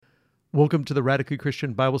Welcome to the Radically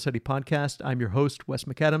Christian Bible Study Podcast. I'm your host, Wes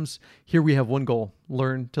McAdams. Here we have one goal: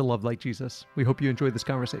 learn to love like Jesus. We hope you enjoyed this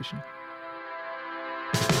conversation.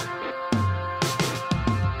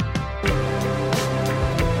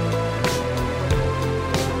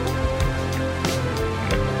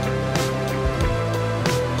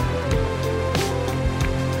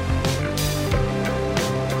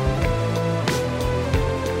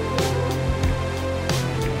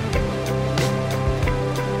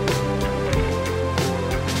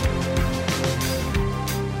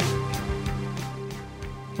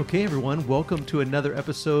 Okay, everyone, welcome to another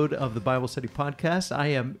episode of the Bible Study Podcast. I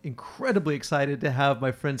am incredibly excited to have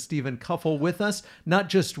my friend Stephen Cuffle with us. Not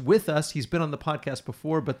just with us, he's been on the podcast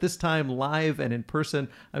before, but this time live and in person.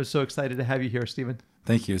 I'm so excited to have you here, Stephen.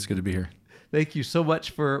 Thank you. It's good to be here. Thank you so much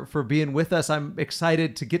for being with us. I'm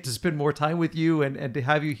excited to get to spend more time with you and to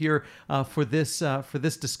have you here for this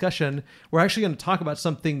discussion. We're actually going to talk about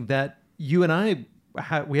something that you and I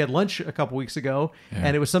we had lunch a couple weeks ago,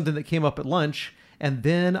 and it was something that came up at lunch. And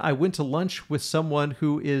then I went to lunch with someone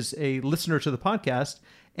who is a listener to the podcast,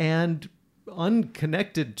 and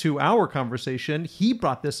unconnected to our conversation, he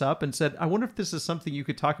brought this up and said, I wonder if this is something you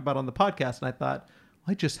could talk about on the podcast. And I thought,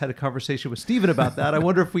 I just had a conversation with Stephen about that. I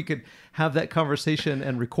wonder if we could have that conversation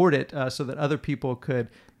and record it so that other people could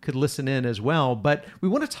listen in as well. But we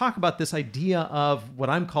want to talk about this idea of what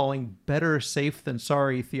I'm calling better safe than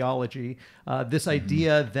sorry theology. This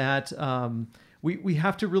idea that we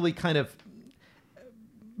have to really kind of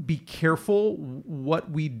be careful what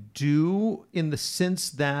we do, in the sense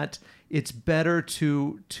that it's better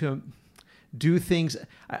to do things.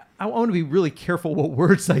 I want to be really careful what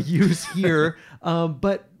words I use here,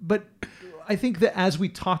 but I think that as we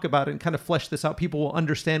talk about it and kind of flesh this out, people will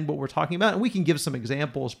understand what we're talking about, and we can give some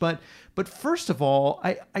examples. But first of all,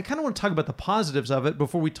 I kind of want to talk about the positives of it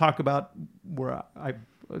before we talk about where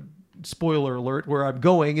spoiler alert, where I'm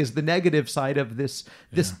going is the negative side of this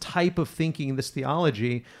type of thinking, this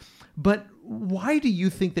theology. But why do you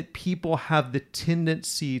think that people have the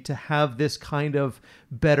tendency to have this kind of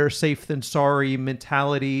better safe than sorry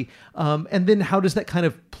mentality? And then how does that kind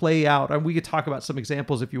of play out? And we could talk about some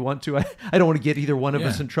examples if you want to. I don't want to get either one of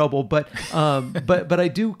us in trouble, but I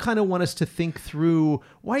do kind of want us to think through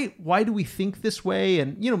why do we think this way,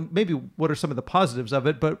 and maybe what are some of the positives of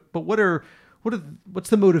it, but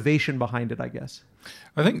what's the motivation behind it, I guess?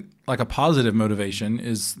 I think like a positive motivation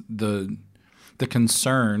is the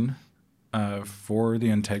concern for the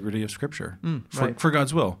integrity of Scripture, for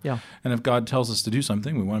God's will. Yeah. And if God tells us to do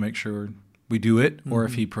something, we want to make sure we do it, or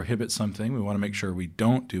if He prohibits something, we want to make sure we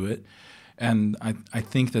don't do it. And I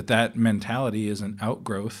think that mentality is an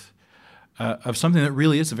outgrowth of something that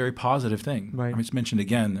really is a very positive thing. Right. I mean, it's mentioned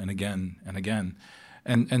again and again and again.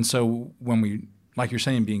 And so when we, like you're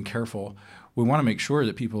saying, being careful, we want to make sure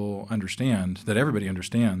that people understand, that everybody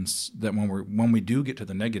understands, that when we do get to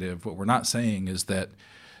the negative, what we're not saying is that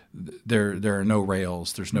there are no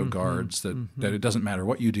rails, there's no guards, that it doesn't matter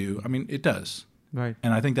what you do. I mean, it does. Right.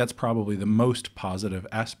 And I think that's probably the most positive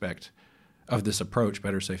aspect of this approach,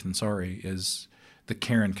 better safe than sorry, is the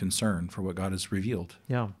care and concern for what God has revealed.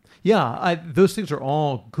 Yeah. Those things are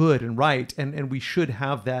all good and right, and we should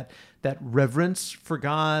have that reverence for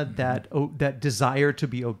God, that desire to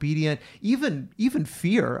be obedient, even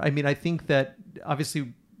fear. I mean, I think that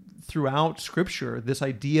obviously throughout Scripture, this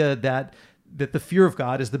idea that the fear of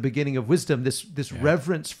God is the beginning of wisdom, this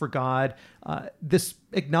reverence for God, this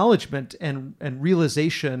acknowledgement and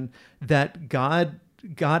realization that God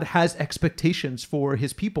has expectations for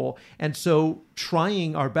His people. And so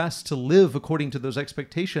trying our best to live according to those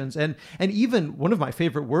expectations. And even one of my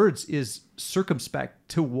favorite words is circumspect,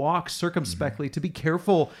 to walk circumspectly, to be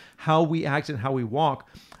careful how we act and how we walk.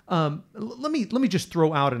 Let me just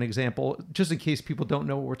throw out an example, just in case people don't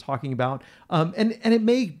know what we're talking about. And it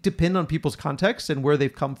may depend on people's context and where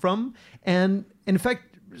they've come from. And in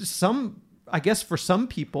fact, I guess for some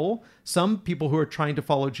people who are trying to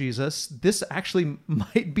follow Jesus, this actually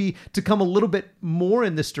might be, to come a little bit more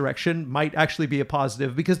in this direction, might actually be a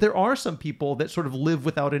positive, because there are some people that sort of live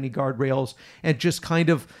without any guardrails and just kind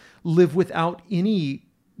of live without any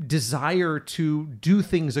desire to do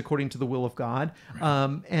things according to the will of God,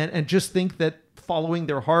 and just think that following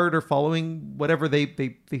their heart or following whatever they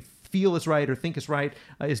feel is right or think is right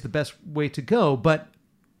is the best way to go. But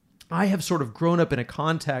I have sort of grown up in a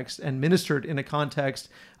context and ministered in a context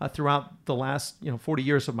throughout the last 40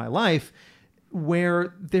 years of my life,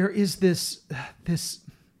 where there is this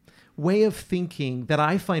way of thinking that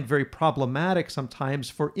I find very problematic sometimes.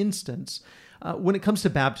 For instance, when it comes to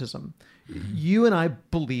baptism, you and I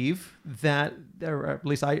believe that, or at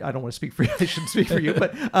least I don't want to speak for you. I shouldn't speak for you,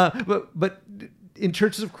 but in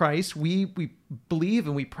Churches of Christ, we believe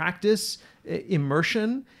and we practice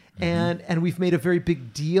immersion, and we've made a very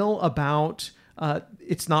big deal about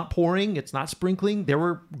it's not pouring, it's not sprinkling. There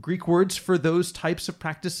were Greek words for those types of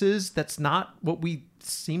practices. That's not what we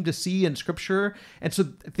seem to see in Scripture. And so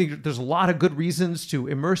I think there's a lot of good reasons to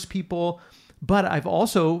immerse people. But I've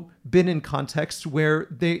also been in contexts where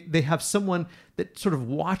they have someone that sort of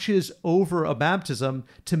watches over a baptism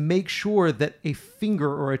to make sure that a finger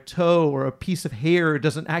or a toe or a piece of hair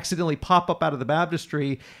doesn't accidentally pop up out of the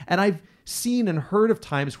baptistry. And I've seen and heard of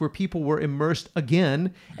times where people were immersed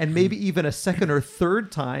again, and maybe even a second or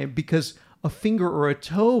third time, because a finger or a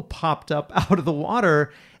toe popped up out of the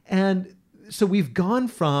water. And so we've gone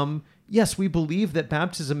from, yes, we believe that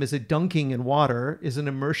baptism is a dunking in water, is an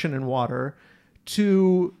immersion in water,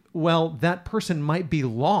 to, well, that person might be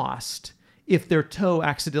lost if their toe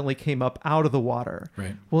accidentally came up out of the water.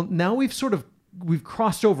 Right. Well, now we've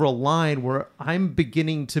crossed over a line where I'm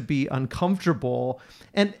beginning to be uncomfortable.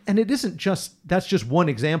 And it isn't just, that's just one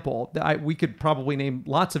example. We could probably name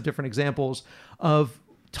lots of different examples of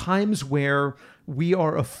times where we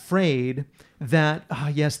are afraid that,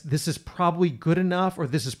 yes, this is probably good enough, or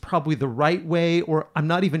this is probably the right way, or I'm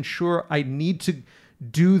not even sure I need to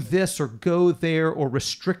do this or go there or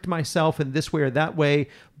restrict myself in this way or that way,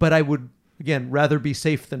 but I would, again, rather be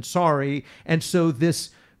safe than sorry. And so this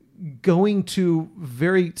going to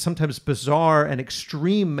very sometimes bizarre and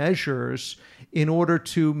extreme measures in order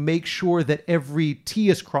to make sure that every T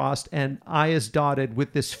is crossed and I is dotted,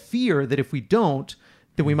 with this fear that if we don't,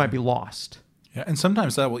 then we might be lost. Yeah, and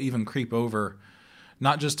sometimes that will even creep over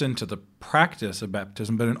not just into the practice of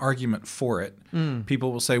baptism, but an argument for it.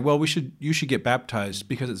 People will say, well, you should get baptized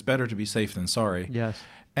because it's better to be safe than sorry. Yes.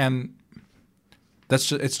 And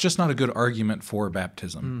it's just not a good argument for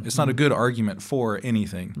baptism. It's not a good argument for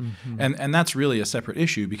anything. And that's really a separate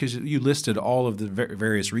issue, because you listed all of the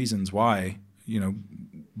various reasons why,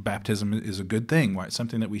 baptism is a good thing, why it's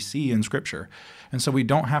something that we see in Scripture. And so we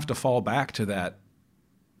don't have to fall back to that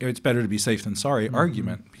it's better to be safe than sorry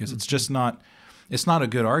argument, because it's just not a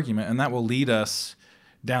good argument, and that will lead us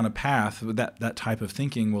down a path. That type of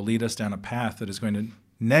thinking will lead us down a path that is going to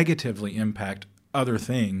negatively impact other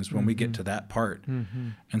things when we get to that part.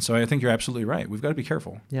 And so I think you're absolutely right. We've got to be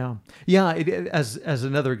careful. Yeah. As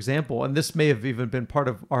another example, and this may have even been part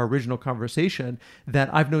of our original conversation, that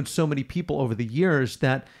I've known so many people over the years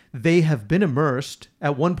that they have been immersed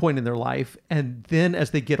at one point in their life, and then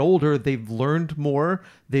as they get older, they've learned more,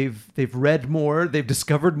 they've read more, they've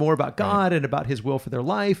discovered more about God and about His will for their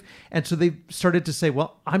life, and so they've started to say,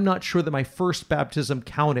 well, I'm not sure that my first baptism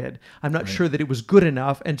counted. I'm not sure that it was good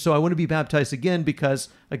enough, and so I want to be baptized again because,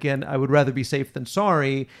 again, I would rather be safe than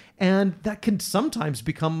sorry. And that can sometimes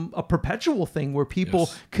become a perpetual thing where people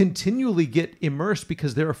continually get immersed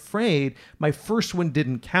because they're afraid my first one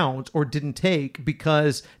didn't count or didn't take,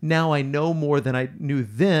 because now I know more than I knew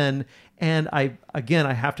then. And I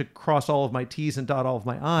have to cross all of my T's and dot all of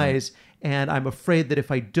my I's. And I'm afraid that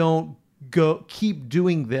if I don't keep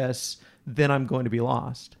doing this, then I'm going to be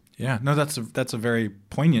lost. Yeah, no, that's a very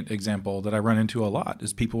poignant example that I run into a lot,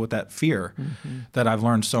 is people with that fear that I've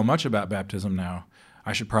learned so much about baptism now,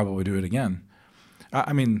 I should probably do it again.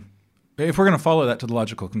 I mean, if we're going to follow that to the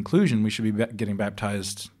logical conclusion, we should be getting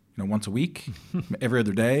baptized once a week, every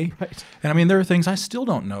other day. Right. And I mean, there are things I still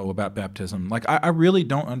don't know about baptism. Like, I really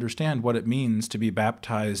don't understand what it means to be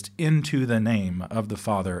baptized into the name of the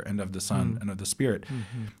Father and of the Son and of the Spirit.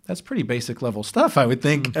 That's pretty basic level stuff, I would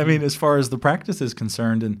think. I mean, as far as the practice is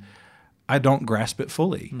concerned, and I don't grasp it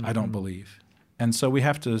fully, I don't believe. And so we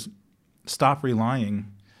have to stop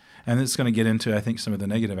relying, and it's going to get into, I think, some of the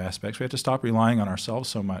negative aspects. We have to stop relying on ourselves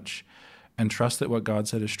so much and trust that what God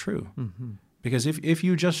said is true. Because if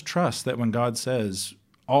you just trust that when God says,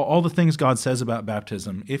 all the things God says about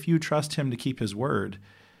baptism, if you trust Him to keep His word,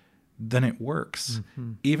 then it works.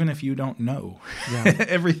 Even if you don't know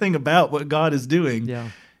everything about what God is doing,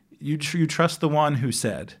 you trust the one who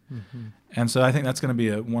said. And so I think that's going to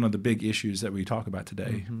be what of the big issues that we talk about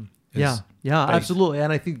today. Yeah, absolutely.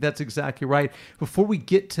 And I think that's exactly right. Before we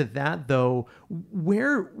get to that, though,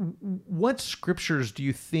 what scriptures do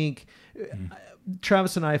you think...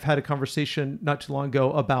 Travis and I have had a conversation not too long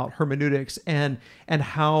ago about hermeneutics and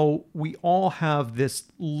how we all have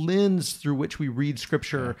this lens through which we read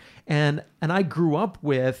Scripture. And I grew up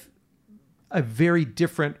with a very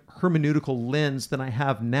different hermeneutical lens than I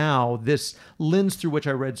have now. This lens through which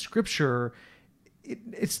I read Scripture,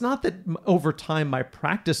 it's not that over time my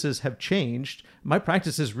practices have changed. My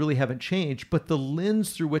practices really haven't changed, but the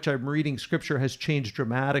lens through which I'm reading Scripture has changed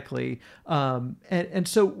dramatically. And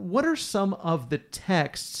so what are some of the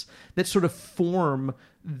texts that sort of form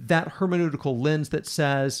that hermeneutical lens that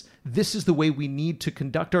says this is the way we need to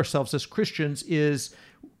conduct ourselves as Christians is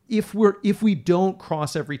if we don't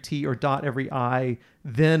cross every T or dot every I,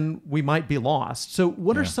 then we might be lost. So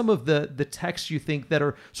what are some of the texts you think that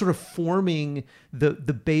are sort of forming the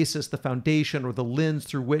basis, the foundation, or the lens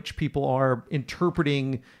through which people are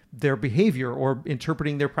interpreting their behavior or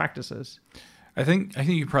interpreting their practices? I think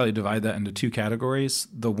you probably divide that into two categories: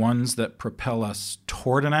 the ones that propel us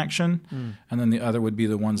toward an action, and then the other would be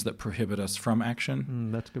the ones that prohibit us from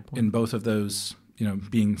action. That's a good point. In both of those,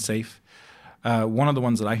 being safe. One of the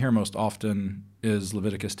ones that I hear most often is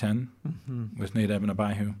Leviticus 10 with Nadab and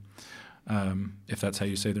Abihu, if that's how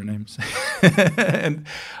you say their names. And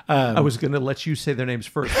I was going to let you say their names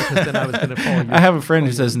first because then I was going to follow you. I have a friend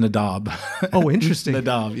who says Nadab. Oh, interesting.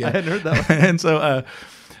 Nadab, yeah. I hadn't heard that one. And so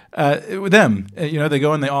with them, they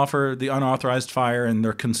go and they offer the unauthorized fire, and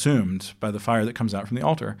they're consumed by the fire that comes out from the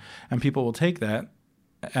altar. And people will take that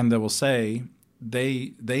and they will say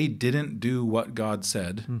they didn't do what God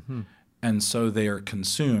said. And so they are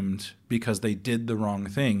consumed because they did the wrong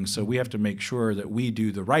thing. So we have to make sure that we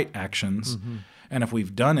do the right actions. And if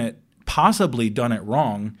we've possibly done it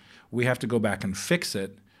wrong, we have to go back and fix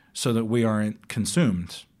it so that we aren't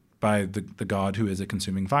consumed by the God who is a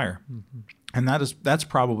consuming fire. And that's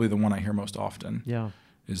probably the one I hear most often. Yeah.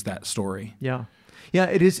 Is that story. Yeah. Yeah,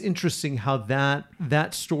 it is interesting how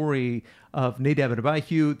that story of Nadab and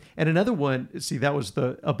Abihu, and another one, see, that was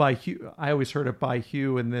the Abihu. I always heard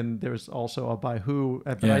Abihu, and then there's also Abihu,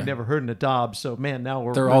 but I'd never heard Nadab, so man,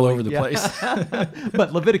 now they're all over the place.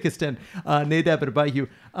 But Leviticus 10, Nadab and Abihu,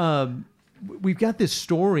 we've got this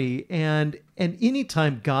story, and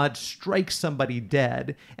anytime God strikes somebody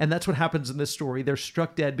dead, and that's what happens in this story, they're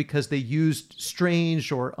struck dead because they used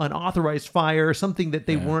strange or unauthorized fire, something that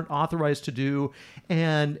they weren't authorized to do,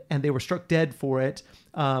 and they were struck dead for it.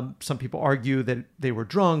 Some people argue that they were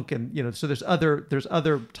drunk, and so there's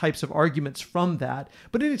other types of arguments from that.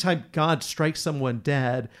 But anytime God strikes someone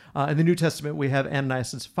dead, in the New Testament we have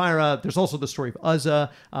Ananias and Sapphira. There's also the story of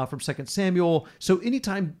Uzzah from 2 Samuel. So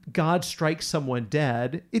anytime God strikes someone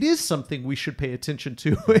dead, it is something we should pay attention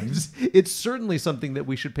to. It's certainly something that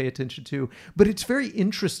we should pay attention to. But it's very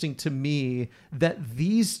interesting to me that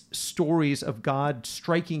these stories of God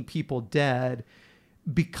striking people dead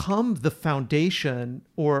become the foundation,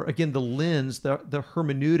 or again, the lens, the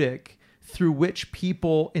hermeneutic through which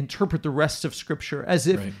people interpret the rest of Scripture, as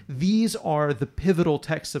if these are the pivotal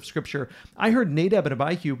texts of Scripture. I heard Nadab and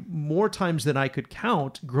Abihu more times than I could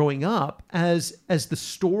count growing up as the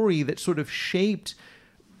story that sort of shaped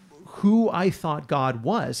who I thought God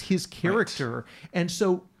was, his character. And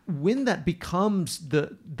so when that becomes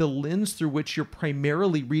the lens through which you're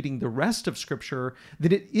primarily reading the rest of Scripture,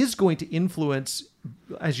 then it is going to influence,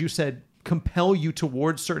 as you said, compel you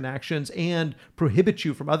towards certain actions and prohibit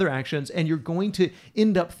you from other actions. And you're going to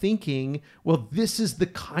end up thinking, well, this is the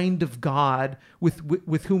kind of God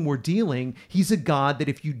with whom we're dealing. He's a God that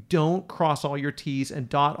if you don't cross all your T's and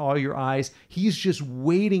dot all your I's, he's just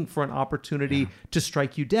waiting for an opportunity to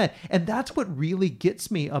strike you dead. And that's what really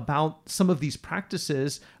gets me about some of these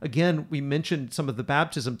practices. Again, we mentioned some of the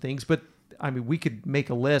baptism things, but I mean, we could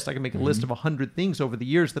make a list. I can make a list of 100 things over the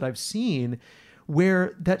years that I've seen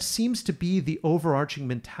where that seems to be the overarching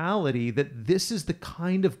mentality, that this is the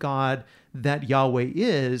kind of God that Yahweh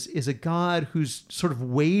is a God who's sort of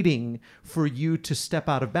waiting for you to step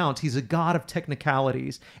out of bounds. He's a God of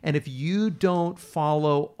technicalities. And if you don't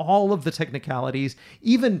follow all of the technicalities,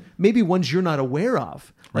 even maybe ones you're not aware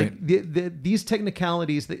of, like these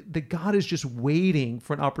technicalities, that God is just waiting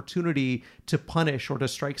for an opportunity to punish or to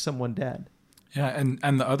strike someone dead. Yeah,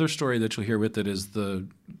 and the other story that you'll hear with it is the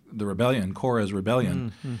rebellion, Korah's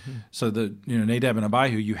rebellion. So Nadab and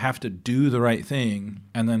Abihu, you have to do the right thing,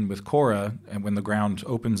 and then with Korah, and when the ground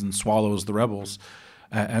opens and swallows the rebels,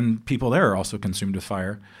 and people there are also consumed with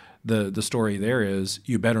fire, the story there is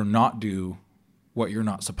you better not do what you're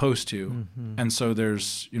not supposed to. And so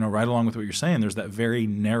there's, right along with what you're saying, there's that very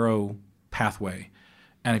narrow pathway,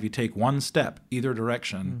 and if you take one step either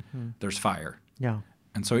direction, there's fire. Yeah.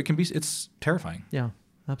 And so it's terrifying. Yeah,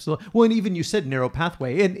 absolutely. Well, and even you said narrow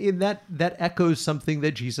pathway, and that echoes something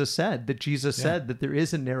that Jesus said, said that there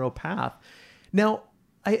is a narrow path. Now,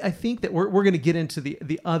 I think that we're going to get into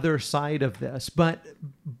the other side of this, but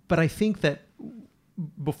I think that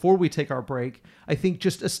before we take our break, I think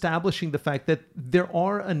just establishing the fact that there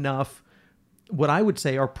are enough, what I would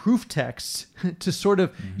say are proof texts to sort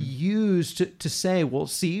of use to say, well,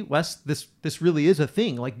 see, Wes, this really is a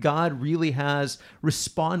thing. Like God really has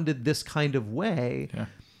responded this kind of way. Yeah.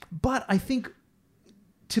 But I think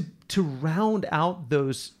to round out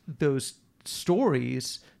those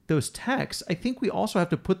stories those texts, I think we also have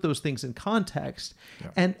to put those things in context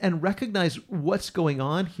and recognize what's going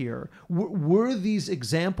on here. Were these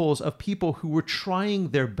examples of people who were trying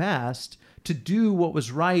their best to do what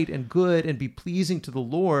was right and good and be pleasing to the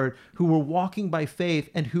Lord, who were walking by faith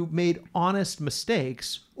and who made honest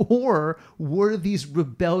mistakes? Or were these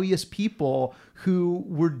rebellious people who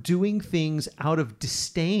were doing things out of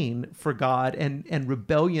disdain for God and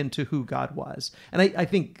rebellion to who God was? And I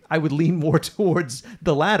think I would lean more towards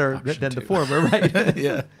the latter than the former, right?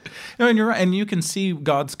 Yeah. No, and you're right. And you can see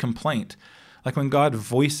God's complaint. Like when God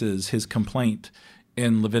voices his complaint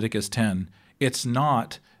in Leviticus 10, it's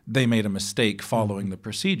not they made a mistake following the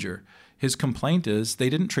procedure. His complaint is they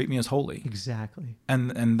didn't treat me as holy. Exactly.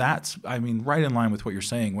 And that's, I mean, right in line with what you're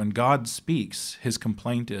saying. When God speaks, his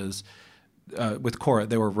complaint is, with Korah,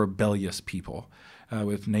 they were rebellious people.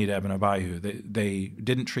 With Nadab and Abihu, they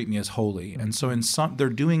didn't treat me as holy. And so they're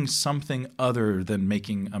doing something other than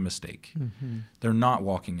making a mistake. Mm-hmm. They're not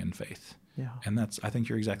walking in faith. Yeah. And I think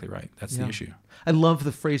you're exactly right. That's the issue. I love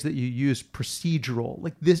the phrase that you use, procedural.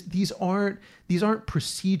 Like these aren't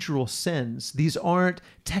procedural sins. These aren't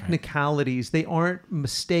technicalities. Right. They aren't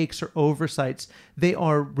mistakes or oversights. They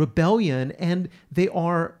are rebellion, and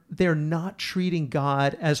they're not treating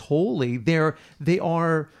God as holy. They're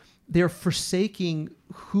forsaking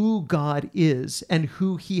who God is and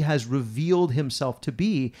who he has revealed himself to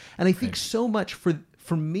be. And I think so much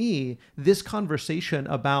for me, this conversation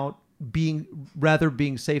about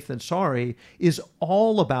being safe than sorry is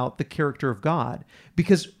all about the character of God.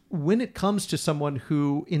 Because when it comes to someone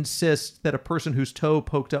who insists that a person whose toe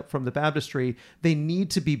poked up from the baptistry, they need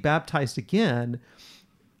to be baptized again,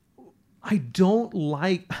 I don't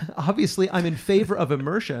like, obviously I'm in favor of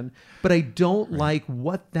immersion, but I don't like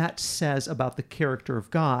what that says about the character of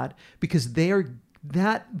God, because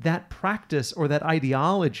that practice or that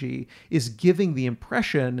ideology is giving the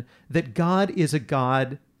impression that God is a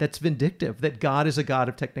God that's vindictive, that God is a God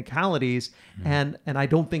of technicalities, and I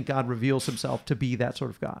don't think God reveals himself to be that sort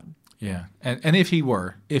of God. Yeah, and if he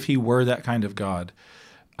were that kind of God,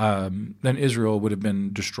 then Israel would have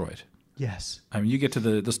been destroyed. Yes. I mean, you get to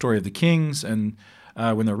the story of the kings, and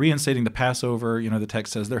when they're reinstating the Passover, the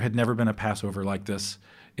text says there had never been a Passover like this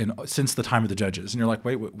since the time of the judges. And you're like,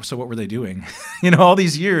 wait, so what were they doing? All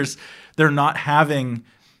these years, they're not having,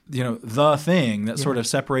 the thing that sort of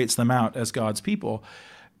separates them out as God's people.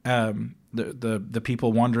 The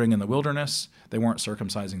people wandering in the wilderness, they weren't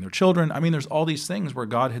circumcising their children. I mean, there's all these things where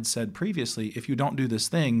God had said previously, if you don't do this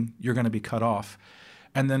thing, you're going to be cut off.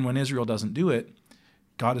 And then when Israel doesn't do it,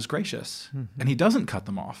 God is gracious, and he doesn't cut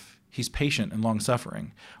them off. He's patient and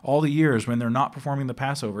long-suffering. All the years when they're not performing the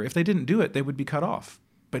Passover, if they didn't do it, they would be cut off.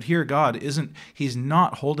 But here God he's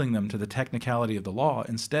not holding them to the technicality of the law.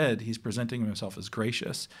 Instead, he's presenting himself as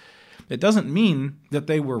gracious. It doesn't mean that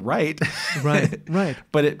they were right. Right.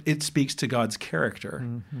 But it speaks to God's character.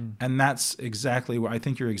 Mm-hmm. And that's exactly what I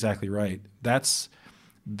think you're exactly right. That's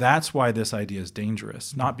why this idea is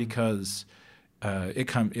dangerous, not because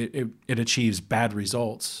it achieves bad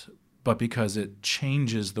results, but because it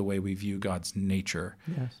changes the way we view God's nature.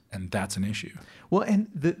 Yes. And that's an issue. Well, and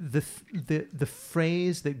the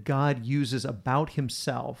phrase that God uses about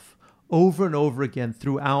himself over and over again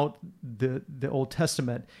throughout the Old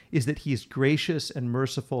Testament is that he is gracious and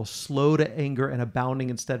merciful, slow to anger, and abounding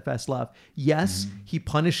in steadfast love. Yes, he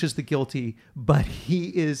punishes the guilty, but he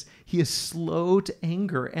is slow to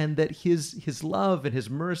anger, and that his love and his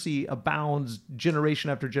mercy abounds generation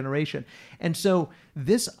after generation. And so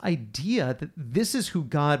this idea that this is who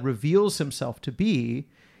God reveals himself to be,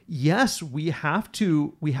 yes, we have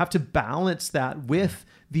to balance that with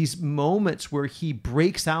these moments where he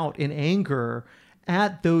breaks out in anger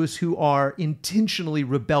at those who are intentionally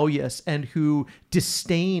rebellious and who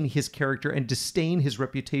disdain his character and disdain his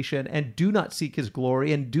reputation and do not seek his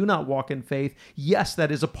glory and do not walk in faith. Yes, that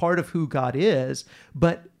is a part of who God is,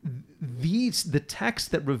 but the texts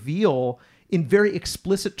that reveal in very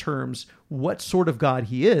explicit terms what sort of God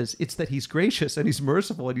he is, it's that he's gracious and he's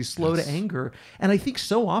merciful and he's slow to anger. And I think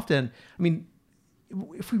so often, I mean,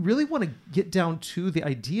 if we really want to get down to the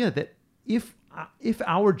idea that if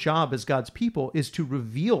our job as God's people is to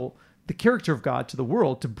reveal the character of God to the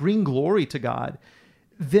world, to bring glory to God,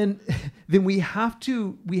 then we have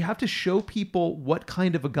to show people what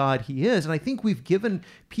kind of a God he is. And I think we've given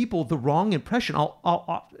people the wrong impression.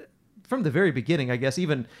 From the very beginning, I guess,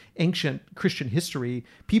 even ancient Christian history,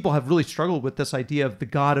 people have really struggled with this idea of the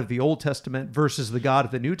God of the Old Testament versus the God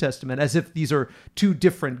of the New Testament, as if these are two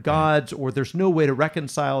different gods or there's no way to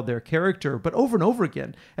reconcile their character. But over and over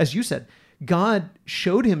again, as you said, God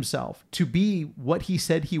showed himself to be what he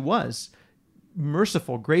said he was.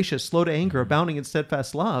 merciful, gracious, slow to anger, abounding in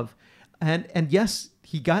steadfast love. And yes,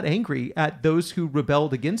 he got angry at those who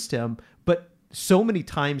rebelled against him, but so many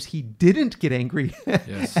times he didn't get angry.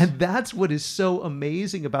 Yes. And that's what is so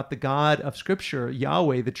amazing about the God of Scripture,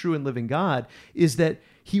 Yahweh, the true and living God, is that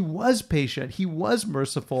he was patient, he was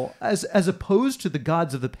merciful, as opposed to the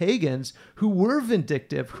gods of the pagans who were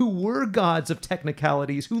vindictive, who were gods of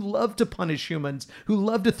technicalities, who loved to punish humans, who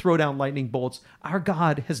loved to throw down lightning bolts. Our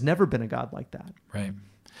God has never been a God like that. Right.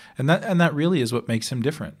 And that really is what makes him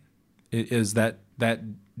different. It is that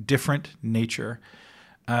different nature.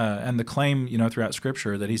 And the claim, throughout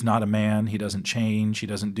Scripture that he's not a man, he doesn't change, he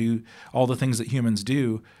doesn't do all the things that humans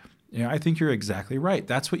do. I think you're exactly right.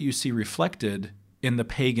 That's what you see reflected in the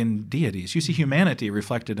pagan deities. You see humanity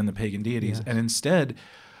reflected in the pagan deities. Yes. And instead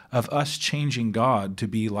of us changing God to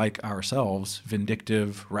be like ourselves,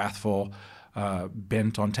 vindictive, wrathful,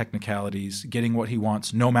 bent on technicalities, getting what he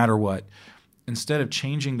wants no matter what, instead of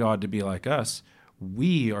changing God to be like us,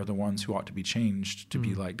 we are the ones who ought to be changed to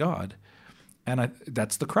be like God. And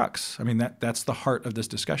that's the crux. I mean, that's the heart of this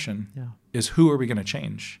discussion, is who are we going to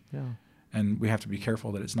change? Yeah. And we have to be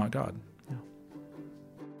careful that it's not God. Yeah.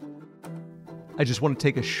 I just want to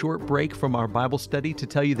take a short break from our Bible study to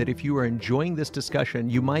tell you that if you are enjoying this discussion,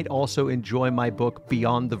 you might also enjoy my book,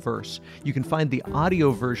 Beyond the Verse. You can find the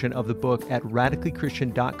audio version of the book at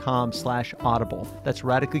radicallychristian.com/audible. That's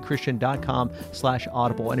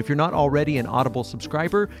radicallychristian.com/audible. And if you're not already an Audible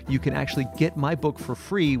subscriber, you can actually get my book for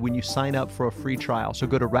free when you sign up for a free trial. So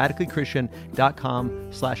go to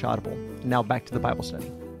radicallychristian.com/audible. Now back to the Bible study.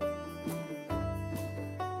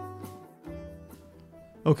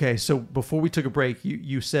 Okay, so before we took a break,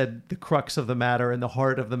 you said the crux of the matter and the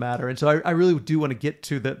heart of the matter, and so I really do want to get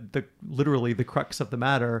to the literally the crux of the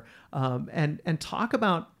matter, and talk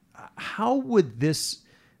about how would this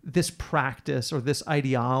practice or this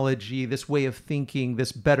ideology, this way of thinking,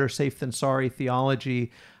 this better safe than sorry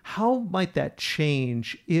theology, how might that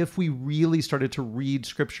change if we really started to read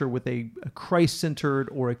Scripture with a Christ-centered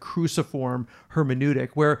or a cruciform hermeneutic,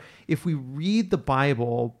 where if we read the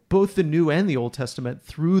Bible, both the New and the Old Testament,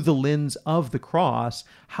 through the lens of the cross,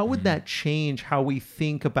 how would that change how we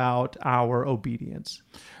think about our obedience?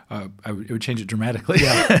 It would change it dramatically.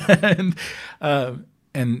 Yeah.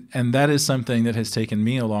 And that is something that has taken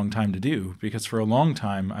me a long time to do, because for a long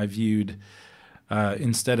time I viewed,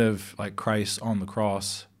 instead of like Christ on the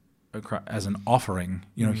cross as an offering,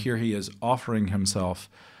 here he is offering himself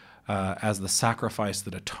as the sacrifice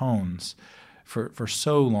that atones. For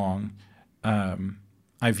so long,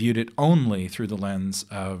 I viewed it only through the lens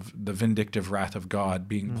of the vindictive wrath of God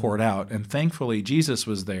being poured out. And thankfully, Jesus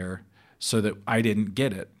was there so that I didn't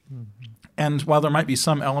get it. And while there might be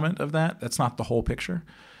some element of that, that's not the whole picture.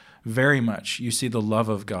 Very much you see the love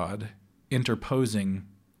of God interposing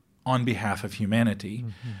on behalf of humanity,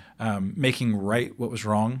 making right what was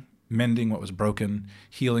wrong, mending what was broken,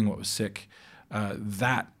 healing what was sick.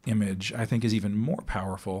 That image, I think, is even more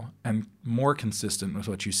powerful and more consistent with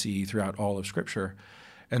what you see throughout all of Scripture.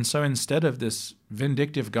 And so instead of this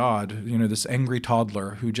vindictive God, this angry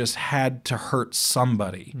toddler who just had to hurt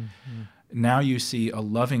somebody, now you see a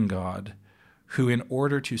loving God who, in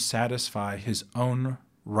order to satisfy his own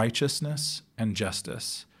righteousness and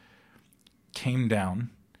justice, came down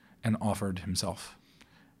and offered himself.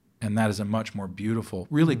 And that is a much more beautiful,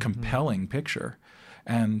 really compelling picture.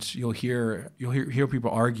 And you'll hear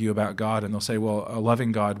people argue about God, and they'll say, well, a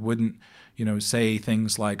loving God wouldn't, say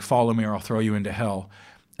things like, follow me or I'll throw you into hell.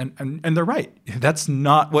 And they're right. That's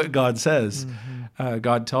not what God says.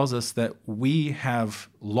 God tells us that we have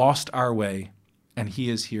lost our way, and he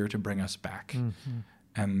is here to bring us back.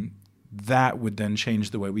 And that would then change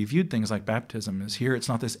the way we viewed things like baptism. Is here it's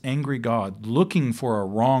not this angry God looking for a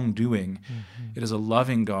wrongdoing. It is a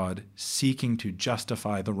loving God seeking to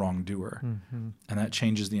justify the wrongdoer. And that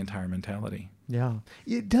changes the entire mentality. Yeah.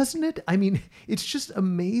 Doesn't it? I mean, it's just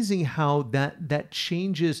amazing how that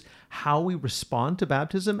changes how we respond to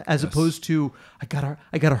baptism, as opposed to, I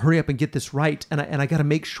gotta hurry up and get this right, and I gotta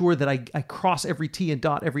make sure that I cross every T and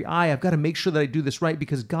dot every I. I've got to make sure that I do this right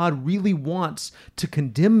because God really wants to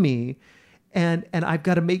condemn me, and I've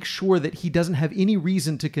got to make sure that he doesn't have any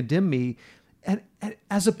reason to condemn me. And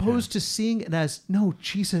as opposed to seeing it as, no,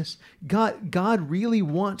 Jesus, God really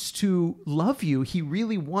wants to love you. He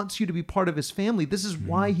really wants you to be part of his family. This is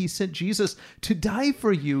why he sent Jesus to die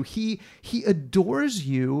for you. He adores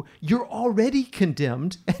you. You're already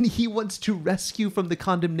condemned, and he wants to rescue from the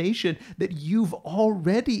condemnation that you're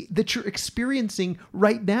experiencing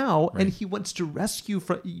right now. Right. And he wants to rescue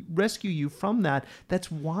you from that.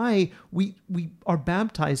 That's why we are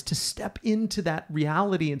baptized, to step into that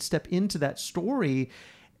reality and step into that story.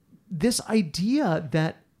 this idea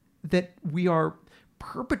that we are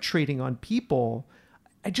perpetrating on people,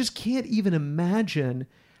 I just can't even imagine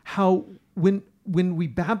how when we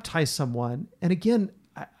baptize someone, and again,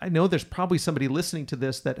 I know there's probably somebody listening to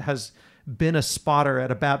this that has been a spotter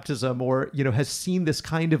at a baptism, or has seen this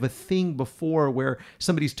kind of a thing before where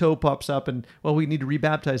somebody's toe pops up and, well, we need to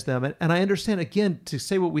rebaptize them. And I understand, again, to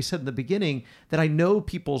say what we said in the beginning, that I know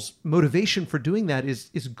people's motivation for doing that is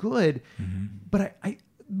good, but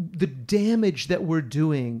the damage that we're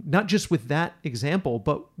doing, not just with that example,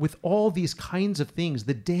 but with all these kinds of things,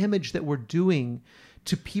 the damage that we're doing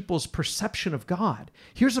to people's perception of God.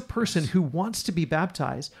 Here's a person who wants to be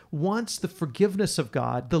baptized, wants the forgiveness of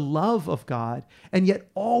God, the love of God, and yet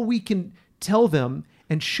all we can tell them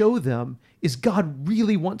and show them is God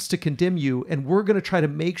really wants to condemn you, and we're going to try to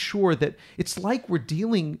make sure that it's like we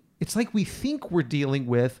think we're dealing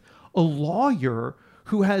with a lawyer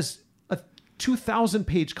who has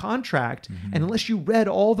 2,000-page contract, and unless you read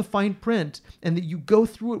all the fine print and that you go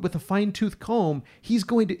through it with a fine-tooth comb,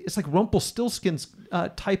 it's like Rumpelstiltskin's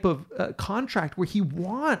type of contract where he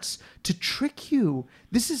wants to trick you.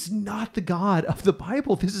 This is not the God of the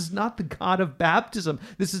Bible. This is not the God of baptism.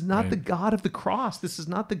 This is not the God of the cross. This is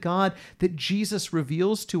not the God that Jesus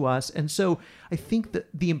reveals to us. And so I think that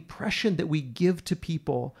the impression that we give to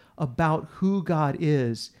people about who God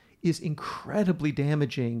is incredibly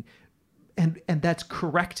damaging. And that's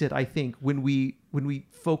corrected, I think, when we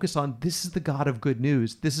focus on this is the God of good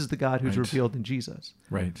news. This is the God who's revealed in Jesus.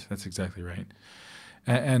 Right. That's exactly right.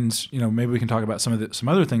 And maybe we can talk about some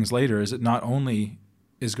other things later. Is it not only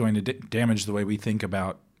is going to damage the way we think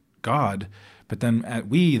about God, but then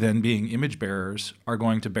we being image bearers are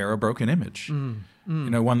going to bear a broken image,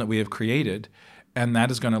 one that we have created, and that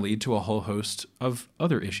is going to lead to a whole host of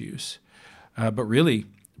other issues. But really,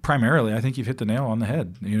 primarily, I think you've hit the nail on the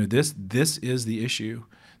head. This is the issue.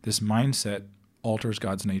 This mindset alters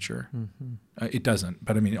God's nature. It doesn't,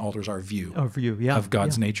 but it alters our view of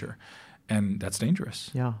God's nature, and that's dangerous.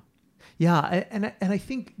 And I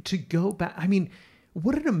think to go back,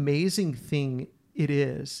 what an amazing thing it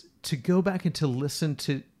is to go back and to listen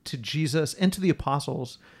to Jesus and to the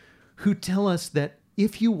apostles, who tell us that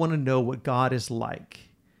if you want to know what God is like,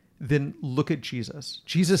 then look at Jesus.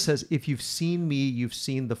 Jesus says, if you've seen me, you've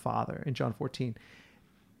seen the Father, in John 14.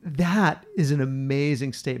 That is an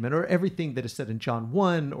amazing statement, or everything that is said in John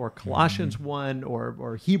 1 or Colossians 1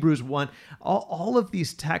 or Hebrews 1, all of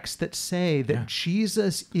these texts that say that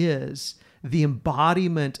Jesus is the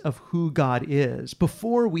embodiment of who God is.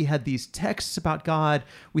 Before we had these texts about God,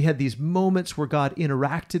 we had these moments where God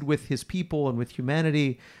interacted with his people and with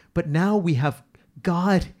humanity, but now we have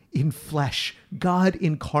God in flesh, God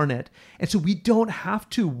incarnate. And so we don't have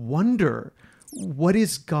to wonder, what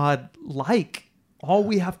is God like? All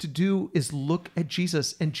we have to do is look at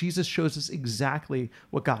Jesus, and Jesus shows us exactly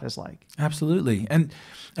what God is like. Absolutely. And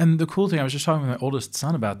the cool thing, I was just talking with my oldest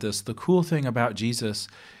son about this, the cool thing about Jesus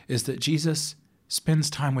is that Jesus spends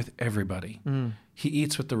time with everybody. He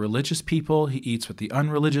eats with the religious people. He eats with the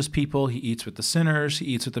unreligious people. He eats with the sinners. He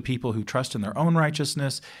eats with the people who trust in their own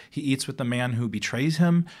righteousness. He eats with the man who betrays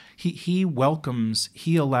him. He welcomes,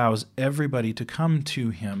 he allows everybody to come to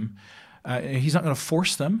him. He's not going to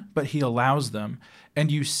force them, but he allows them.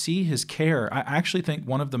 And you see his care. I actually think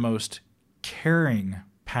one of the most caring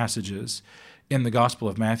passages in the Gospel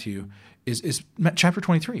of Matthew is chapter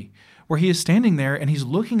 23, where he is standing there and he's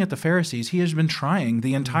looking at the Pharisees. He has been trying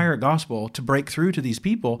the entire gospel to break through to these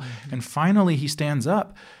people. And finally he stands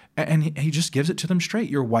up and he just gives it to them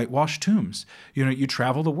straight. You're whitewashed tombs. You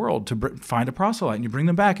travel the world to find a proselyte and you bring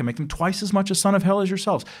them back and make them twice as much a son of hell as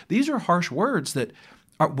yourselves. These are harsh words that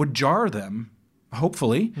would jar them,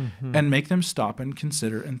 hopefully, and make them stop and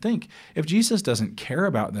consider and think. If Jesus doesn't care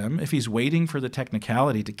about them, if he's waiting for the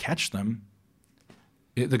technicality to catch them,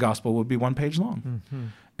 the gospel would be one page long.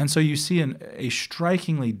 And so you see a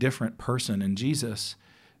strikingly different person in Jesus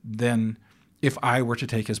than if I were to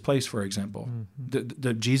take his place, for example.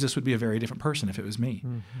 The Jesus would be a very different person if it was me.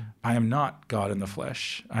 I am not God in the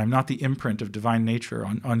flesh. I am not the imprint of divine nature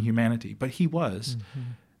on humanity, but he was,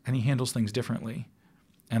 and he handles things differently.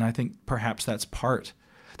 And I think perhaps that's part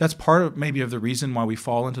of maybe of the reason why we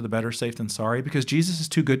fall into the better safe than sorry, because Jesus is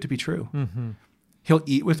too good to be true. He'll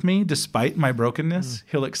eat with me despite my brokenness.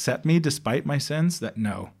 He'll accept me despite my sins.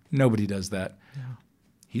 Nobody does that.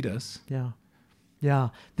 He does. Yeah.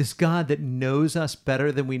 This God that knows us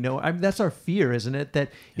better than we know. That's our fear, isn't it?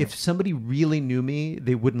 That if somebody really knew me,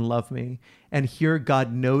 they wouldn't love me. And here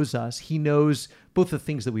God knows us. He knows both the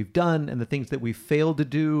things that we've done and the things that we've failed to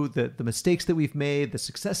do, the mistakes that we've made, the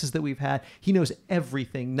successes that we've had. He knows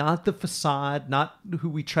everything, not the facade, not who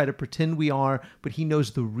we try to pretend we are, but he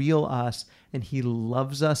knows the real us, and he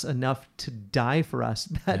loves us enough to die for us.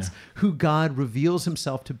 That's who God reveals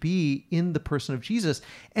himself to be in the person of Jesus.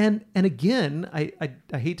 And again, I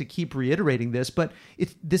hate to keep reiterating this, but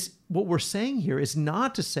what we're saying here is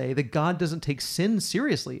not to say that God doesn't take sin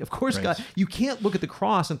seriously. Of course, right. God, you can't look at the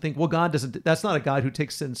cross and think, well, God doesn't, that's not a God who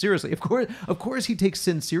takes sin seriously. Of course he takes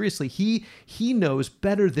sin seriously. He knows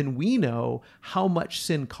better than we know how much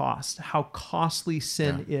sin costs, how costly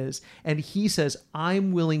sin is. And he says,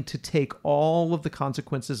 I'm willing to take all of the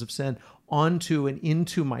consequences of sin onto and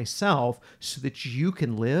into myself so that you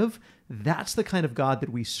can live. That's the kind of God that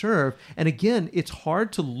we serve. And again, it's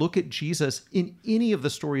hard to look at Jesus in any of the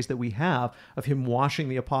stories that we have of him washing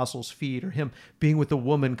the apostles' feet or him being with the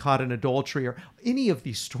woman caught in adultery or any of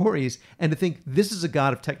these stories and to think this is a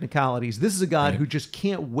God of technicalities. This is a God who just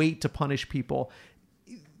can't wait to punish people.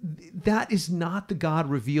 That is not the God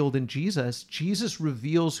revealed in Jesus. Jesus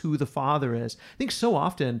reveals who the Father is. I think so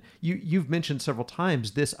often, you've mentioned several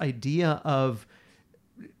times, this idea of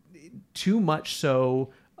too much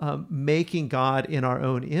so making God in our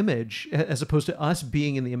own image, as opposed to us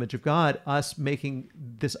being in the image of God, us making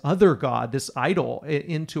this other God, this idol,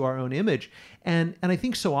 into our own image. And I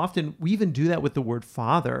think so often we even do that with the word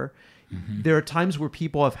Father. Mm-hmm. There are times where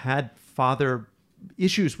people have had father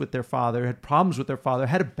issues with their father, had problems with their father,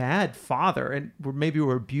 had a bad father, and maybe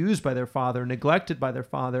were abused by their father, neglected by their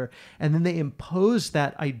father, and then they impose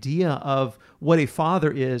that idea of what a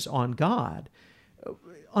father is on God,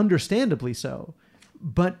 understandably so.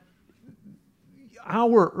 But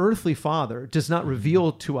our earthly father does not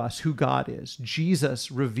reveal to us who God is.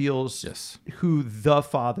 Jesus reveals who the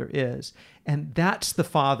Father is. And that's the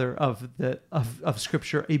Father of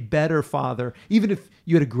Scripture, a better Father. Even if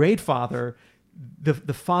you had a great Father, the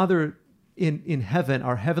Father in heaven,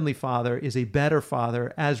 our Heavenly Father, is a better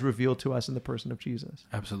Father as revealed to us in the person of Jesus.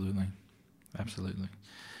 Absolutely.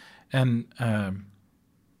 And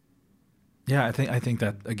I think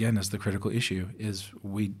that again is the critical issue.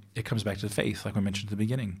 It comes back to faith, like we mentioned at the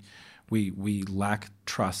beginning. We lack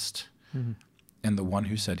trust in the one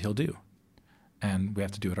who said he'll do, and we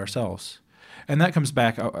have to do it ourselves. And that comes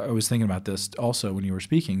back. I was thinking about this also when you were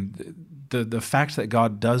speaking. The fact that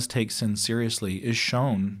God does take sin seriously is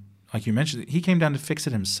shown, like you mentioned. He came down to fix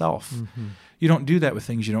it himself. Mm-hmm. You don't do that with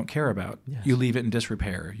things you don't care about. Yes. You leave it in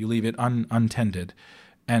disrepair. You leave it untended,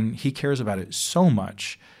 and he cares about it so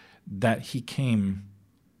much that he came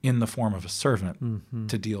in the form of a servant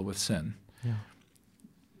to deal with sin. Yeah.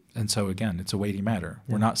 And so again, it's a weighty matter.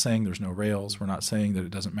 Yeah. We're not saying there's no rails. We're not saying that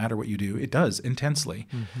it doesn't matter what you do. It does intensely.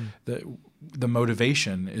 Mm-hmm. The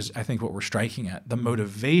motivation is, I think, what we're striking at. The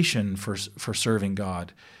motivation for serving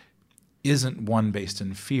God isn't one based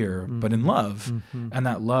in fear, but in love. Mm-hmm. And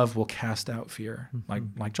that love will cast out fear,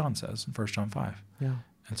 like John says in 1 John 5. Yeah.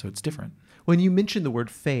 And so it's different. When you mention the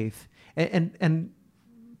word faith, and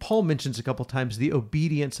Paul mentions a couple times the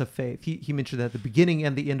obedience of faith. He mentioned that at the beginning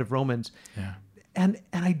and the end of Romans. Yeah. And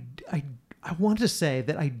I want to say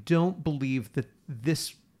that I don't believe that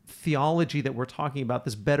this theology that we're talking about,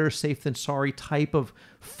 this better safe than sorry type of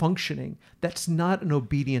functioning, that's not an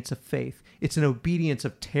obedience of faith. It's an obedience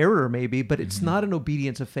of terror maybe, but it's not an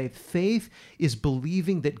obedience of faith. Faith is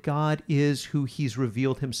believing that God is who he's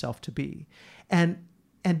revealed himself to be. And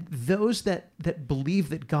those that believe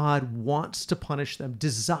that God wants to punish them,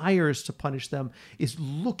 desires to punish them, is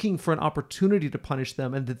looking for an opportunity to punish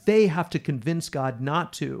them, and that they have to convince God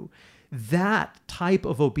not to, that type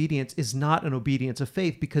of obedience is not an obedience of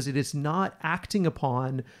faith, because it is not acting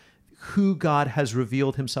upon who God has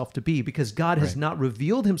revealed himself to be, because God has not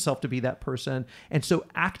revealed himself to be that person. And so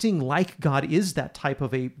acting like God is that type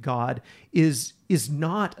of a God is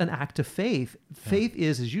not an act of faith. Faith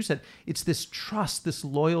is, as you said, it's this trust, this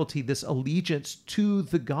loyalty, this allegiance to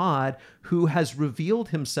the God who has revealed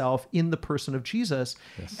himself in the person of Jesus.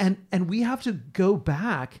 Yes. And we have to go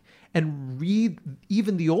back and read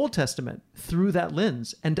even the Old Testament through that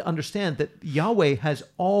lens and to understand that Yahweh has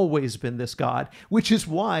always been this God, which is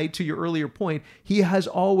why, to your earlier point, he has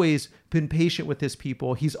always been patient with his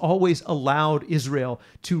people. He's always allowed Israel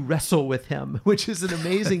to wrestle with him, which is an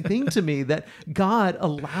amazing thing to me, that God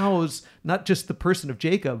allows not just the person of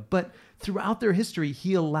Jacob, but throughout their history,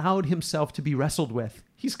 he allowed himself to be wrestled with.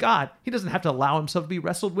 He's God. He doesn't have to allow himself to be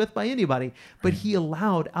wrestled with by anybody, but he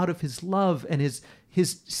allowed, out of his love and his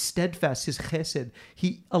steadfast, his chesed,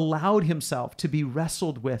 he allowed himself to be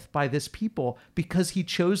wrestled with by this people because he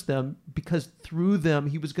chose them, because through them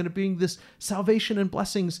he was going to bring this salvation and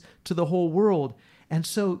blessings to the whole world. And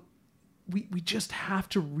so we just have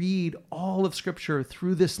to read all of Scripture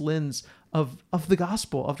through this lens of the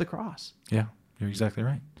gospel, of the cross. Yeah, you're exactly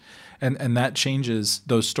right. And that changes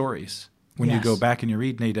those stories. When you go back and you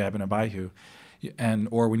read Nadab and Abihu,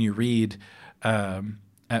 or when you read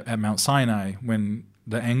at Mount Sinai, when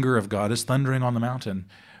the anger of God is thundering on the mountain,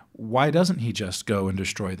 why doesn't he just go and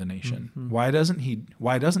destroy the nation? Mm-hmm. Why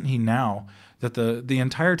doesn't he now that the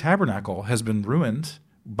entire tabernacle has been ruined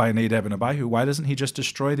by Nadab and Abihu, why doesn't he just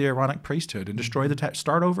destroy the Aaronic priesthood and destroy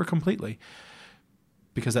start over completely?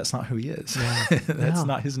 Because that's not who he is. Yeah. That's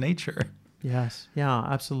not his nature. Yes. Yeah,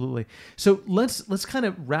 absolutely. So let's kind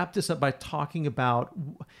of wrap this up by talking about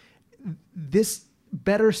this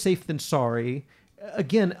better safe than sorry.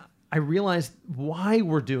 Again, I realize why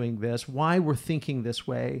we're doing this, why we're thinking this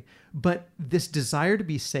way, but this desire to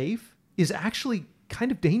be safe is actually kind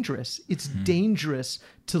of dangerous. It's dangerous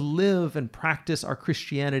to live and practice our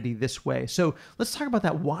Christianity this way. So let's talk about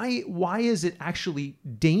that. Why is it actually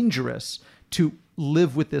dangerous to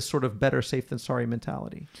live with this sort of better safe than sorry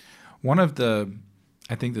mentality? One of the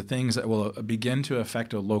things that will begin to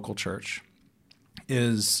affect a local church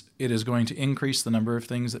is it is going to increase the number of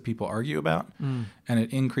things that people argue about, and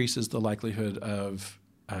it increases the likelihood of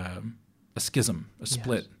a schism, a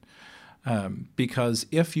split. Yes. Because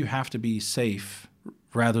if you have to be safe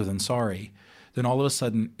rather than sorry, then all of a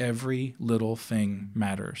sudden every little thing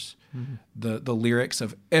matters. Mm-hmm. The lyrics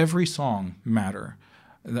of every song matter.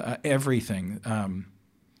 Everything.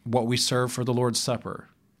 What we serve for the Lord's Supper.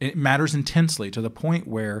 It matters intensely to the point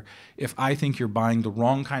where if I think you're buying the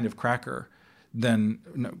wrong kind of cracker, then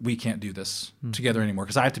we can't do this together anymore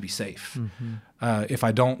because I have to be safe. Mm-hmm. If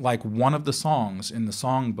I don't like one of the songs in the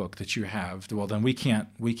songbook that you have, well, then we can't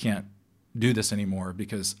do this anymore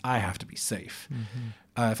because I have to be safe.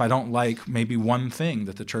 Mm-hmm. If I don't like maybe one thing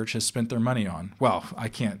that the church has spent their money on, well, I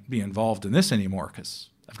can't be involved in this anymore because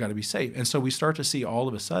I've got to be safe. And so we start to see all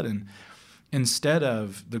of a sudden, instead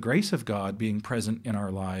of the grace of God being present in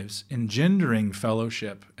our lives, engendering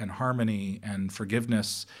fellowship and harmony and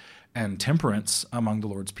forgiveness and temperance among the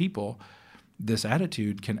Lord's people, this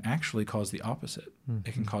attitude can actually cause the opposite. Mm-hmm.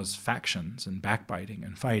 It can cause factions and backbiting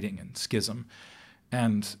and fighting and schism.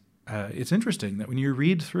 And it's interesting that when you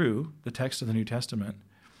read through the text of the New Testament,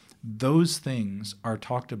 those things are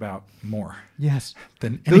talked about more. Yes.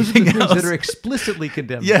 Than anything else. Those are the things that are explicitly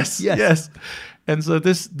condemned. Yes. And so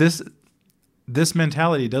this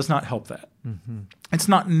mentality does not help that. Mm-hmm. It's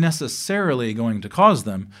not necessarily going to cause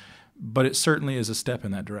them, but it certainly is a step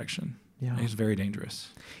in that direction. Yeah. It's very dangerous.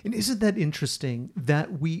 And isn't that interesting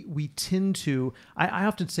that we tend to, I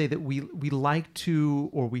often say that we like to,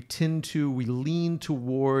 or we lean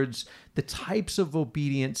towards the types of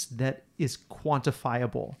obedience that is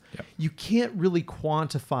quantifiable. Yep. You can't really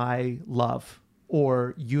quantify love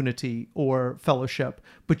or unity or fellowship,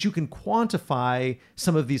 but you can quantify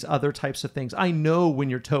some of these other types of things. I know when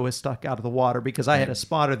your toe is stuck out of the water because I had a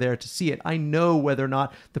spotter there to see it. I know whether or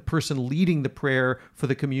not the person leading the prayer for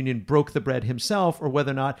the communion broke the bread himself, or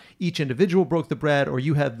whether or not each individual broke the bread, or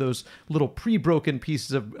you had those little pre-broken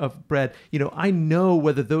pieces of bread. I know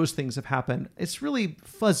whether those things have happened. It's really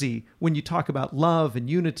fuzzy when you talk about love and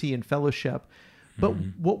unity and fellowship. But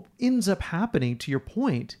what ends up happening, to your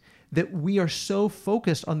point, that we are so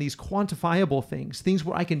focused on these quantifiable things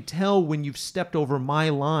where I can tell when you've stepped over my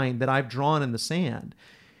line that I've drawn in the sand,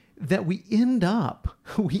 that we end up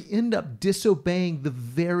disobeying the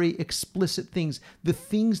very explicit things, the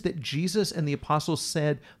things that Jesus and the apostles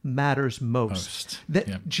said matters most.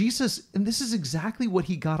 Jesus, and this is exactly what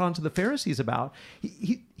he got onto the Pharisees about.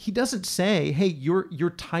 He doesn't say, hey,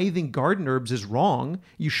 your tithing garden herbs is wrong.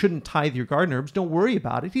 You shouldn't tithe your garden herbs. Don't worry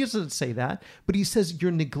about it. He doesn't say that. But he says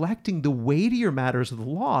you're neglecting the weightier matters of the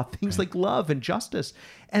law, things like love and justice.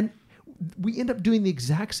 And we end up doing the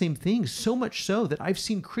exact same things, so much so that I've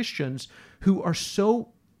seen Christians who are so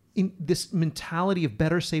in this mentality of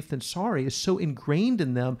better safe than sorry is so ingrained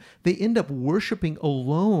in them, they end up worshiping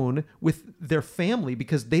alone with their family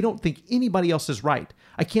because they don't think anybody else is right.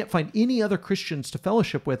 I can't find any other Christians to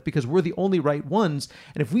fellowship with because we're the only right ones.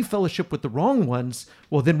 And if we fellowship with the wrong ones,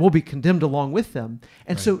 well, then we'll be condemned along with them.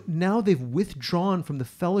 And so now they've withdrawn from the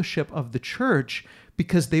fellowship of the church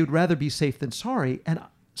because they would rather be safe than sorry. And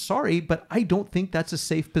sorry, but I don't think that's a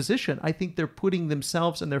safe position. I think they're putting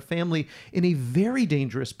themselves and their family in a very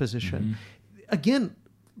dangerous position. Mm-hmm. Again,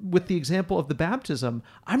 with the example of the baptism,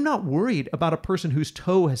 I'm not worried about a person whose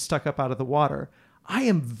toe has stuck up out of the water. I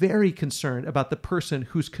am very concerned about the person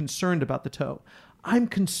who's concerned about the toe. I'm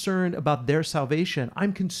concerned about their salvation.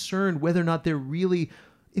 I'm concerned whether or not they're really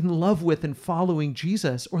in love with and following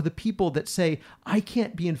Jesus, or the people that say, I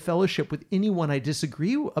can't be in fellowship with anyone I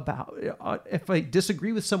disagree about. If I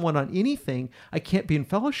disagree with someone on anything, I can't be in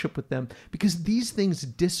fellowship with them, because these things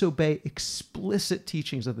disobey explicit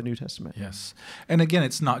teachings of the New Testament. Yes. And again,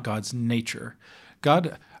 it's not God's nature.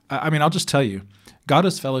 I'll just tell you, God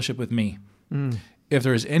has fellowship with me. If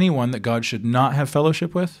there is anyone that God should not have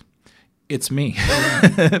fellowship with, it's me.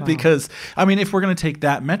 Because, if we're going to take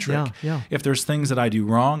that metric, if there's things that I do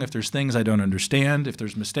wrong, if there's things I don't understand, if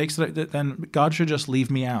there's mistakes, then God should just leave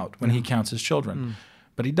me out when he counts his children.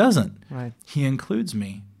 But he doesn't. Right. He includes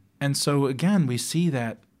me. And so, again, we see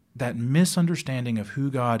that misunderstanding of who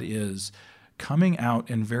God is coming out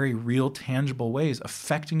in very real, tangible ways,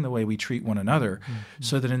 affecting the way we treat one another,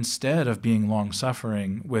 so that instead of being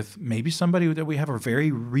long-suffering with maybe somebody that we have a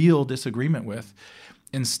very real disagreement with,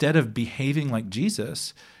 instead of behaving like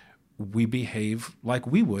Jesus, we behave like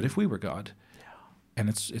we would if we were God. Yeah. And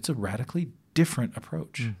it's a radically different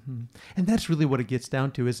approach. And that's really what it gets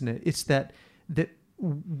down to, isn't it? It's that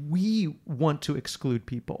we want to exclude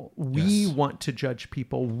people. We want to judge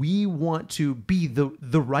people. We want to be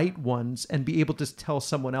the right ones and be able to tell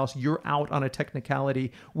someone else, you're out on a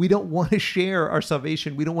technicality. We don't want to share our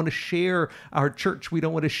salvation. We don't want to share our church. We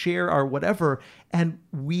don't want to share our whatever. And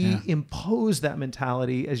we impose that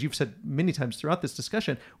mentality, as you've said many times throughout this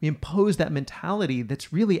discussion, we impose that mentality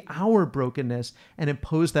that's really our brokenness and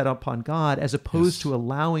impose that upon God, as opposed to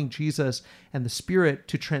allowing Jesus and the Spirit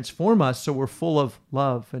to transform us so we're full of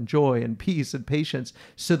love and joy and peace and patience,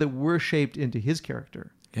 so that we're shaped into his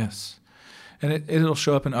character. Yes. And it'll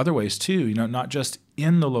show up in other ways too, not just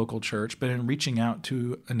in the local church, but in reaching out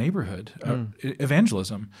to a neighborhood,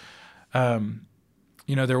 evangelism.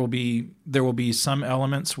 There will be some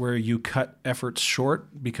elements where you cut efforts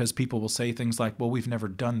short because people will say things like, well, we've never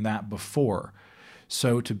done that before.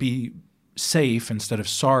 So to be safe instead of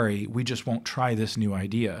sorry, we just won't try this new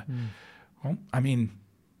idea. Well,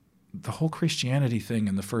 the whole Christianity thing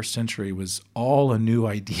in the first century was all a new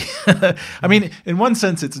idea. In one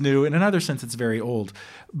sense it's new, in another sense it's very old.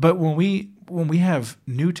 But when we have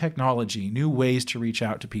new technology, new ways to reach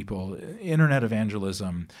out to people, internet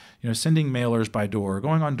evangelism, sending mailers by door,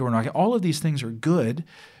 going on door knocking, all of these things are good.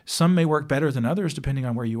 Some may work better than others depending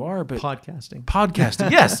on where you are. But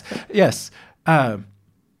podcasting, yes.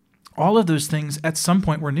 All of those things at some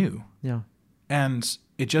point were new. Yeah. And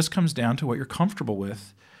it just comes down to what you're comfortable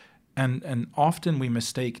with. And often we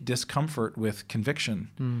mistake discomfort with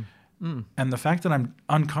conviction. And the fact that I'm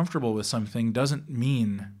uncomfortable with something doesn't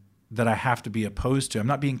mean that I have to be opposed to. I'm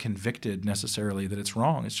not being convicted necessarily that it's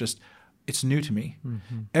wrong. It's just, it's new to me.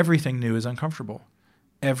 Everything new is uncomfortable.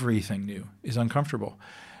 Everything new is uncomfortable.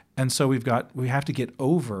 And so we have to get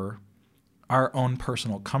over our own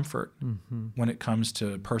personal comfort when it comes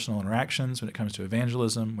to personal interactions, when it comes to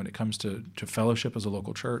evangelism, when it comes to fellowship as a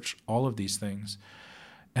local church, all of these things.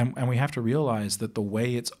 And we have to realize that the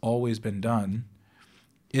way it's always been done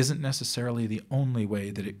isn't necessarily the only way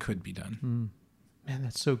that it could be done. Man,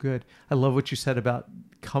 that's so good. I love what you said about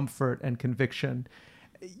comfort and conviction.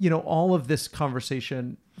 All of this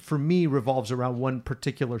conversation for me revolves around one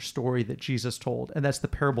particular story that Jesus told, and that's the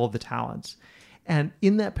parable of the talents. And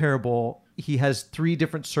in that parable, he has 3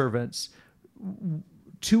 different servants.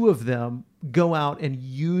 2 of them go out and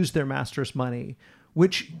use their master's money,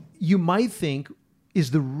 which you might think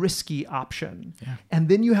is the risky option. Yeah. And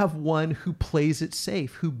then you have one who plays it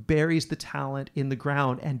safe, who buries the talent in the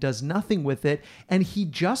ground and does nothing with it. And he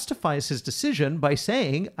justifies his decision by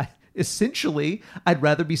saying, essentially, I'd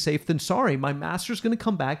rather be safe than sorry. My master's going to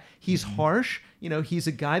come back. He's harsh. He's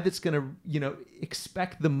a guy that's going to,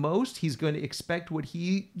 expect the most. He's going to expect what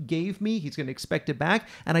he gave me. He's going to expect it back.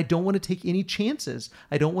 And I don't want to take any chances.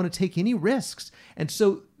 I don't want to take any risks. And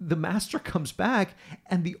so the master comes back,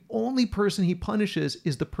 and the only person he punishes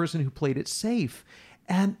is the person who played it safe.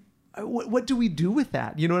 And what do we do with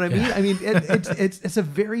that? You know what I mean? Yeah. It's a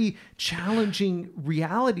very challenging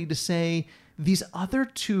reality to say these other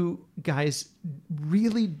 2 guys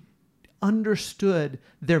really understood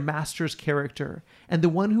their master's character. And the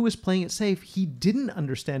one who was playing it safe, he didn't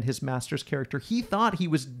understand his master's character. He thought he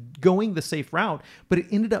was going the safe route, but it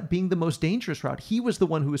ended up being the most dangerous route. He was the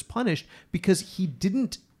one who was punished because he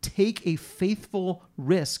didn't take a faithful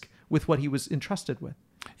risk with what he was entrusted with.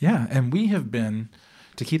 Yeah, and we have been,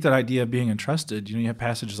 to keep that idea of being entrusted, you have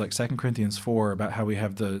passages like 2 Corinthians 4 about how we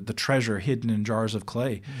have the treasure hidden in jars of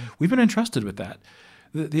clay. We've been entrusted with that.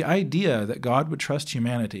 The idea that God would trust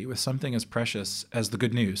humanity with something as precious as the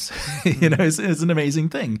good news, is an amazing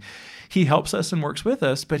thing. He helps us and works with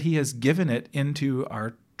us, but he has given it into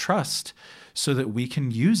our trust so that we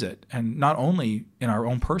can use it, and not only in our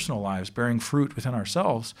own personal lives, bearing fruit within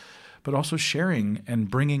ourselves, but also sharing and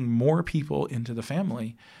bringing more people into the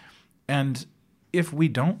family. And if we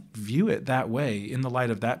don't view it that way in the light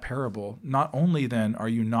of that parable, not only then are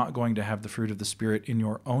you not going to have the fruit of the Spirit in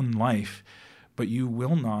your own life, but you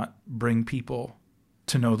will not bring people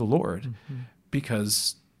to know the Lord,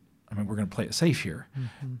 because, we're going to play it safe here.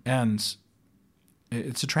 And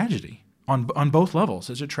it's a tragedy on both levels.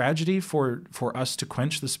 It's a tragedy for us to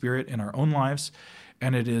quench the Spirit in our own lives,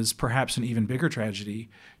 and it is perhaps an even bigger tragedy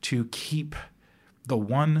to keep the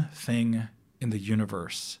one thing in the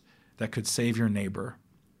universe that could save your neighbor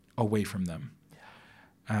away from them.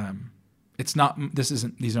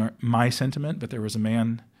 These aren't my sentiment, but there was a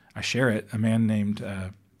man, I share it, a man named,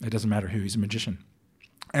 it doesn't matter who, he's a magician.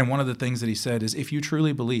 And one of the things that he said is, if you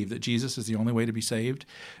truly believe that Jesus is the only way to be saved,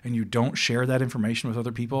 and you don't share that information with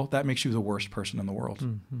other people, that makes you the worst person in the world.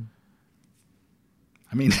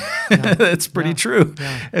 That's pretty true.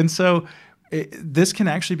 Yeah. And so this can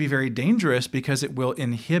actually be very dangerous, because it will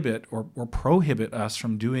inhibit or prohibit us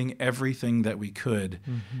from doing everything that we could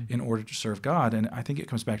in order to serve God. And I think it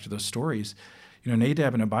comes back to those stories.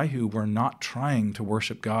 Nadab and Abihu were not trying to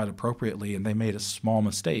worship God appropriately, and they made a small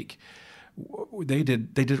mistake. They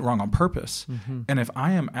did it wrong on purpose. And if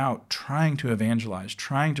I am out trying to evangelize,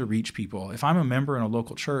 trying to reach people, if I'm a member in a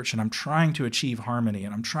local church and I'm trying to achieve harmony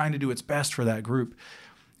and I'm trying to do what's best for that group,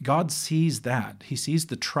 God sees that. He sees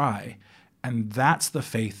the try, and that's the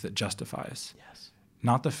faith that justifies. Yes.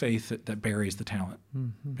 Not the faith that buries the talent.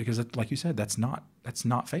 Because like you said, that's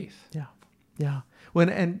not faith. Yeah. Yeah. Well,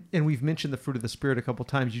 and we've mentioned the fruit of the Spirit a couple of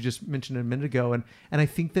times. You just mentioned it a minute ago. And I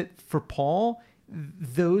think that for Paul,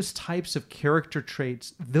 those types of character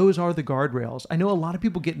traits, those are the guardrails. I know a lot of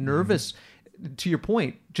people get nervous. To your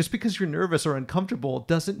point, just because you're nervous or uncomfortable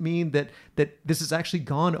doesn't mean that this has actually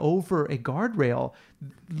gone over a guardrail.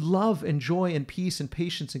 Love and joy and peace and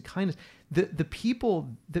patience and kindness. The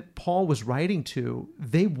people that Paul was writing to,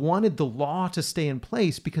 they wanted the law to stay in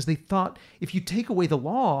place, because they thought if you take away the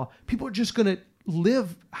law, people are just going to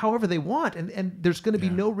live however they want, and there's going to be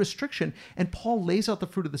no restriction. And Paul lays out the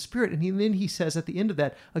fruit of the Spirit, and then he says at the end of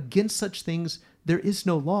that, against such things there is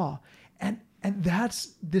no law. And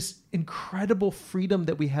that's this incredible freedom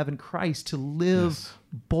that we have in Christ to live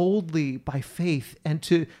boldly by faith and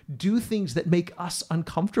to do things that make us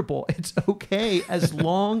uncomfortable. It's okay as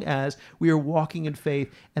long as we are walking in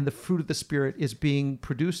faith and the fruit of the Spirit is being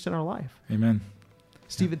produced in our life. Amen.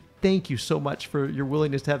 Stephen, thank you so much for your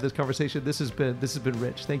willingness to have this conversation. This has been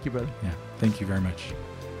rich. Thank you, brother. Yeah, thank you very much.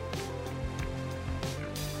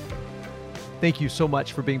 Thank you so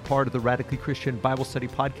much for being part of the Radically Christian Bible Study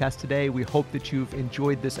podcast today. We hope that you've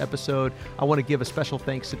enjoyed this episode. I want to give a special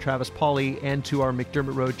thanks to Travis Pauly and to our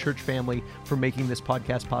McDermott Road church family for making this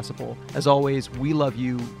podcast possible. As always, we love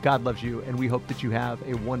you, God loves you, and we hope that you have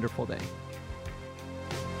a wonderful day.